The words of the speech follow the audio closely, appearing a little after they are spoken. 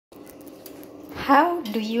How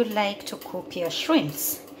do you like to cook your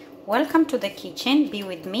shrimps? Welcome to the kitchen. Be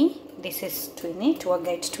with me. This is Twinny, Tour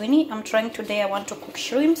Guide Twinny. I want to cook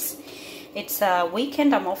shrimps. It's a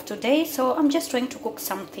weekend. I'm off today, so I'm just trying to cook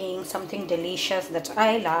something delicious that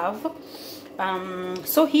I love.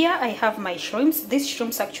 So here I have my shrimps. These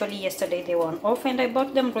shrimps actually yesterday they were on offer and I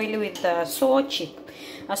bought them really with so cheap.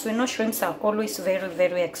 As we know, shrimps are always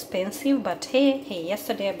very expensive, but hey,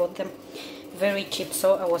 yesterday I bought them very cheap,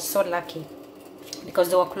 so I was so lucky because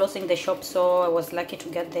they were closing the shop, so I was lucky to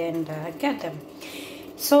get there and get them.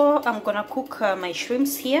 So I'm gonna cook my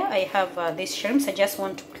shrimps here. I have these shrimps. I just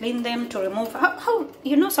want to clean them to remove how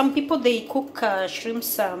you know, some people they cook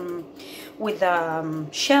shrimps with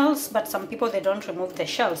shells, but some people they don't remove the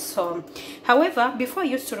shells. So however, before I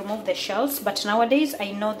used to remove the shells, but nowadays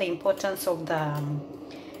I know the importance of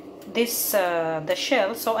the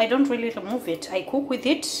shell, so I don't really remove it. I cook with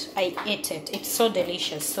it, I eat it. It's so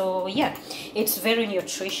delicious. So yeah, it's very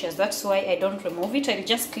nutritious. That's why I don't remove it. I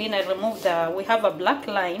just clean. I remove we have a black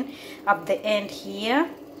line at the end here,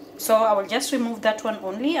 so I will just remove that one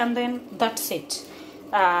only, and then that's it.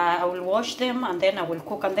 I will wash them and then I will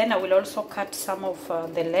cook, and then I will also cut some of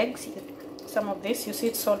the legs. Some of this, you see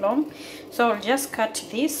it's so long, so I'll just cut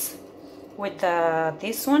this with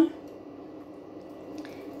this one,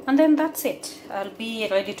 and then that's it. I'll be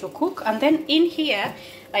ready to cook. And then in here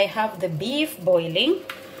I have the beef boiling.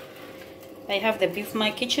 I have the beef.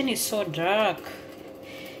 My kitchen is so dark,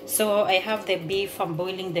 so I have the beef. I'm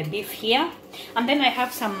boiling the beef here, and then I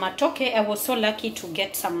have some matoke. I was so lucky to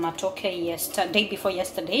get some matoke day before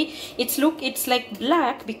yesterday. It's like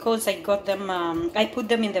black because I got them. I put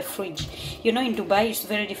them in the fridge. You know, in Dubai it's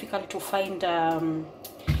very difficult to find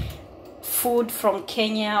food from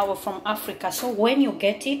Kenya or from Africa, so when you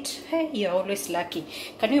get it, hey, you're always lucky.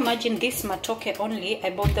 Can you imagine this matoke only? I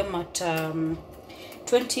bought them at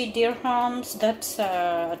 20 dirhams. That's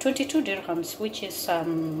 22 dirhams, which is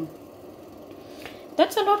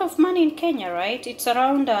that's a lot of money in Kenya, right? It's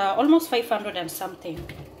around almost 500 and something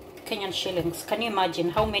Kenyan shillings. Can you imagine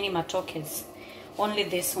how many matokes? Only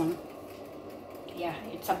this one, yeah,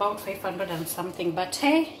 it's about 500 and something. But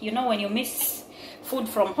hey, you know, when you miss food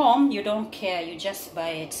from home, you don't care, you just buy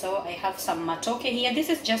it. So I have some matoke here. This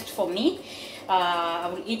is just for me. I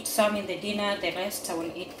will eat some in the dinner, the rest I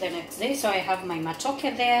will eat the next day. So I have my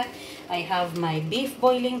matoke there, I have my beef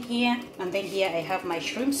boiling here, and then here I have my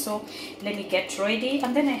shrimp. So let me get ready.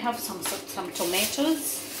 And then I have some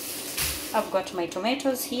tomatoes. I've got my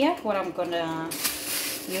tomatoes here, what I'm gonna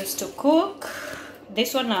use to cook.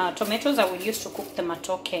 This one, tomatoes I will use to cook the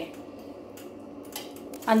matoke.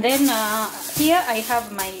 And then here I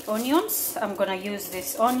have my onions. I'm gonna use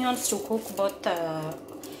these onions to cook both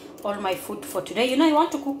all my food for today. You know, I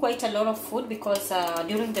want to cook quite a lot of food because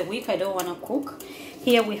during the week I don't want to cook.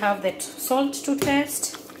 Here we have the salt to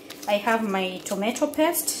taste. I have my tomato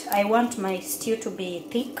paste. I want my stew to be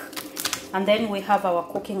thick. And then we have our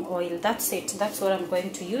cooking oil. That's it. That's what I'm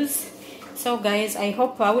going to use. So guys, I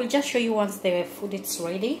hope I will just show you once the food is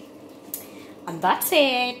ready. And that's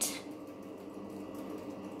it.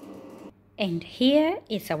 And here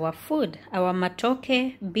is our food, our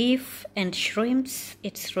matoke, beef and shrimps.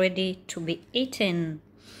 It's ready to be eaten.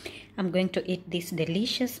 I'm going to eat this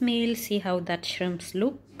delicious meal. See how that shrimps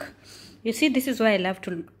look. You see, this is why I love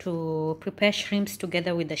to prepare shrimps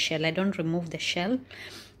together with the shell. I don't remove the shell.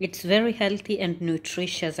 It's very healthy and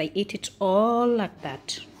nutritious. I eat it all like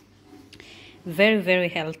that. Very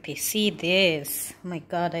healthy. See this. Oh my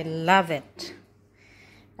God, I love it.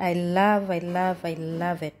 I love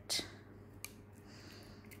it.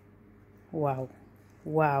 Wow.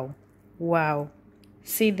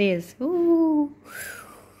 See this. Ooh.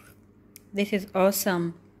 This is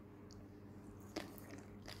awesome.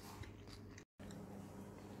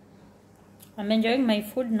 I'm enjoying my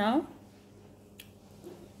food now.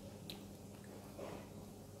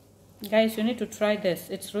 Guys, you need to try this.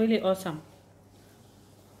 It's really awesome.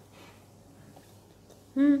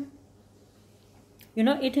 You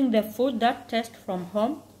know, eating the food that taste from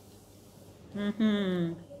home.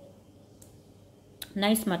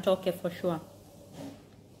 Nice matoke for sure,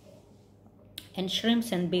 and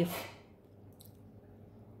shrimps and beef.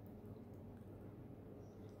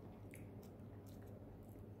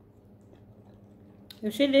 You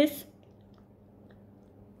see this?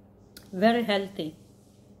 Very healthy.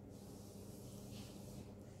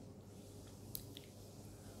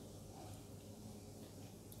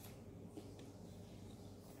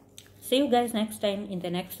 See you guys next time in the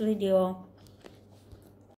next video.